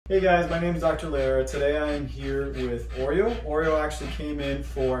Hey guys, my name is Dr. Lera. Today I am here with Oreo. Oreo actually came in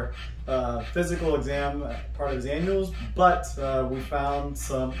for physical exam, part of his annuals, but we found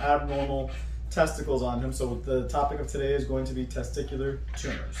some abnormal testicles on him. So the topic of today is going to be testicular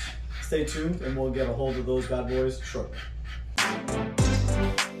tumors. Stay tuned and we'll get a hold of those bad boys shortly.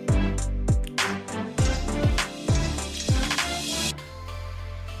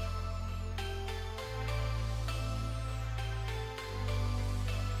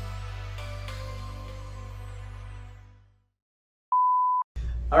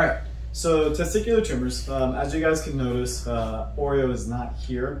 All right, so testicular tumors, as you guys can notice, Oreo is not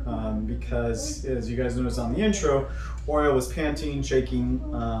here because, as you guys noticed on the intro, Oreo was panting, shaking,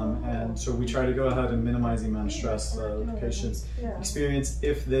 and so we try to go ahead and minimize the amount of stress the patients experience.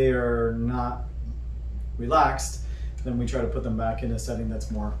 If they are not relaxed, then we try to put them back in a setting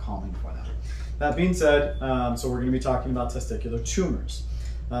that's more calming for them. That being said, so we're going to be talking about testicular tumors.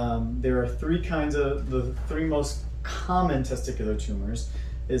 There are three kinds of, the three most common testicular tumors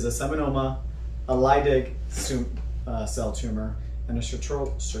is a seminoma, a Leydig cell tumor, and a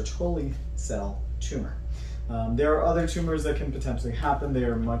Sertoli cell tumor. There are other tumors that can potentially happen. They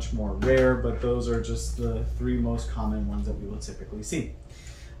are much more rare, but those are just the three most common ones that we will typically see.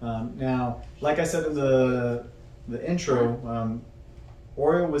 Now, like I said in the intro,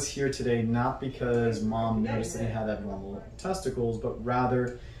 Oreo was here today not because mom noticed that he had abnormal testicles, but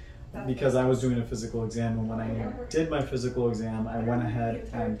rather because I was doing a physical exam, and when I did my physical exam, I went ahead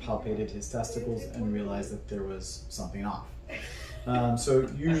and palpated his testicles and realized that there was something off. So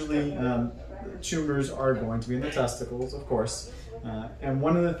usually tumors are going to be in the testicles, of course, and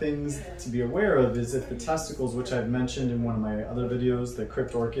one of the things to be aware of is if the testicles, which I've mentioned in one of my other videos, the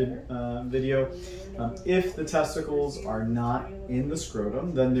crypt orchid video, if the testicles are not in the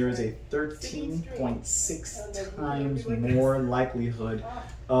scrotum, then there is a 13.6 times more likelihood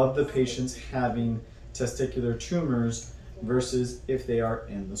of the patients having testicular tumors versus if they are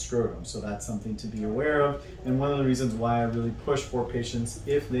in the scrotum. So that's something to be aware of, and one of the reasons why I really push for patients,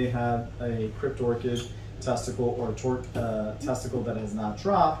 if they have a crypt orchid testicle or testicle that has not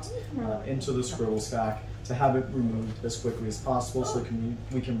dropped into the scrotal sac, to have it removed as quickly as possible so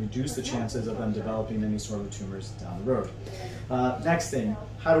we can reduce the chances of them developing any sort of tumors down the road. Next thing,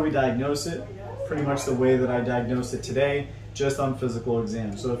 how do we diagnose it? Pretty much the way that I diagnosed it today, just on physical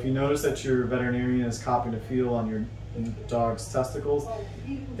exam. So if you notice that your veterinarian is copying a feel on your dog's testicles,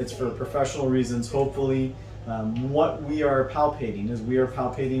 it's for professional reasons. Hopefully, what we are palpating is we are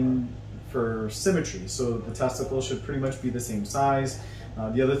palpating for symmetry. So the testicle should pretty much be the same size.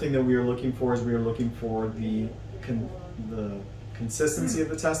 The other thing that we are looking for is we are looking for the consistency of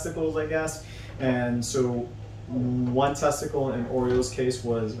the testicles, I guess. And so one testicle in Oreo's case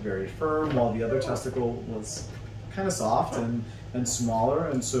was very firm, while the other testicle was kind of soft and smaller,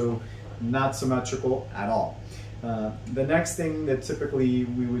 and so not symmetrical at all. The next thing that typically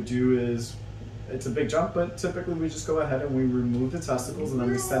we would do is, it's a big jump, but typically we just go ahead and we remove the testicles and then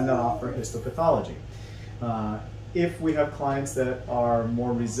we send that off for histopathology. If we have clients that are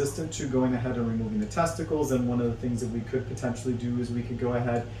more resistant to going ahead and removing the testicles, then one of the things that we could potentially do is we could go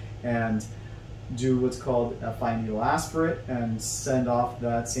ahead and do what's called a fine needle aspirate and send off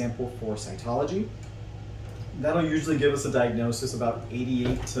that sample for cytology. That'll usually give us a diagnosis about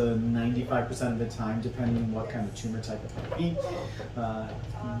 88 to 95% of the time, depending on what kind of tumor type it might be.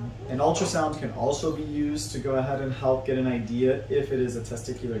 An ultrasound can also be used to go ahead and help get an idea if it is a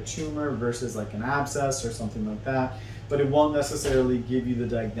testicular tumor versus like an abscess or something like that, but it won't necessarily give you the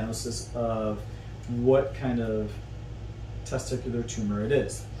diagnosis of what kind of testicular tumor it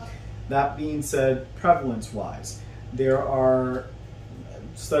is. That being said, prevalence-wise, there are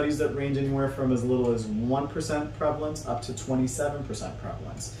studies that range anywhere from as little as 1% prevalence up to 27%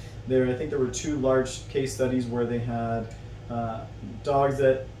 prevalence. I think there were two large case studies where they had dogs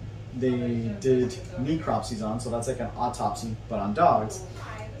that they did necropsies on, so that's like an autopsy, but on dogs.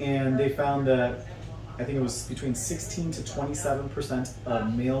 And they found that, I think it was between 16 to 27%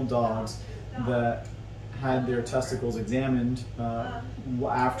 of male dogs that had their testicles examined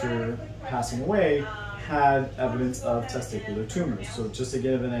after passing away had evidence of testicular tumors. So just to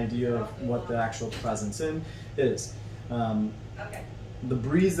give an idea of what the actual presence in is. The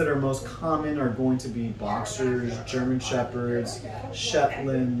breeds that are most common are going to be Boxers, German Shepherds,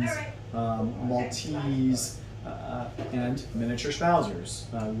 Shetlands, Maltese, and miniature Schnauzers,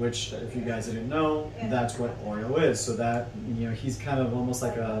 which, if you guys didn't know, that's what Oreo is. So that, you know, he's kind of almost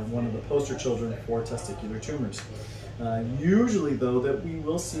like one of the poster children for testicular tumors. Usually though, that we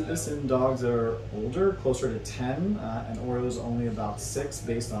will see this in dogs that are older, closer to 10, and Oreo's only about 6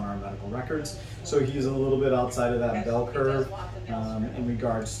 based on our medical records. So he's a little bit outside of that bell curve in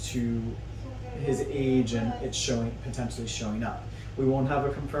regards to his age and it potentially showing up. We won't have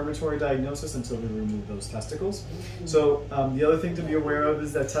a confirmatory diagnosis until we remove those testicles. So the other thing to be aware of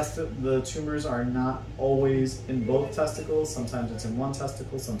is that the tumors are not always in both testicles. Sometimes it's in one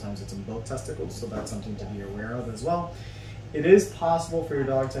testicle, sometimes it's in both testicles, so that's something to be aware of as well. It is possible for your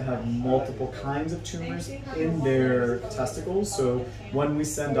dog to have multiple kinds of tumors in their testicles. So when we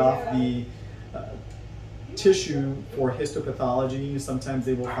send off the tissue for histopathology, sometimes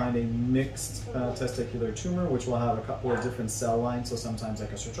they will find a mixed testicular tumor, which will have a couple of different cell lines. So sometimes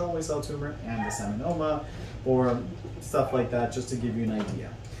like a Sertoli cell tumor and a seminoma or stuff like that, just to give you an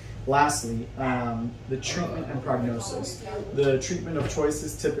idea. Lastly, the treatment and prognosis. The treatment of choice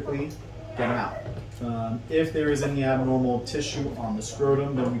is typically get them out. If there is any abnormal tissue on the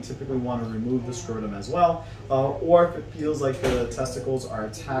scrotum, then we typically want to remove the scrotum as well. Or if it feels like the testicles are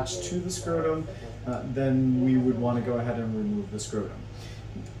attached to the scrotum, then we would want to go ahead and remove the scrotum.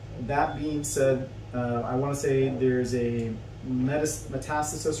 That being said, I want to say there's a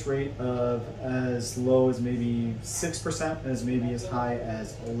metastasis rate of as low as maybe 6%, as maybe as high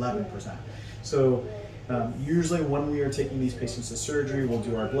as 11%. So usually when we are taking these patients to surgery, we'll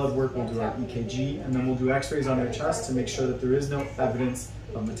do our blood work, we'll do our EKG, and then we'll do x-rays on their chest to make sure that there is no evidence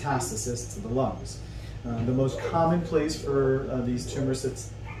of metastasis to the lungs. The most common place for these tumors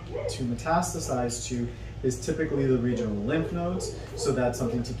to metastasize to is typically the regional lymph nodes, so that's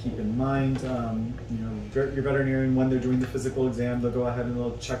something to keep in mind. Your veterinarian, when they're doing the physical exam, they'll go ahead and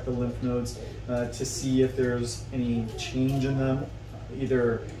they'll check the lymph nodes to see if there's any change in them,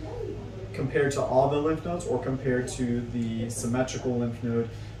 either compared to all the lymph nodes or compared to the symmetrical lymph node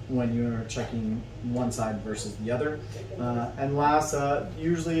when you're checking one side versus the other. And last,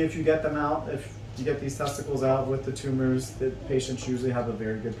 usually if you get them out, if you get these testicles out with the tumors, the patients usually have a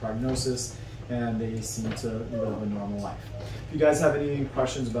very good prognosis and they seem to live a normal life. If you guys have any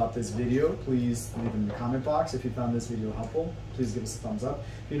questions about this video, please leave in the comment box. If you found this video helpful, please give us a thumbs up.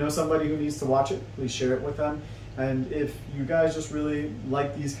 If you know somebody who needs to watch it, please share it with them. And if you guys just really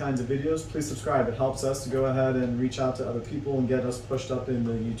like these kinds of videos, please subscribe. It helps us to go ahead and reach out to other people and get us pushed up in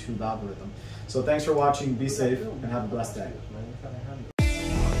the YouTube algorithm. So thanks for watching, be safe, and have a blessed day.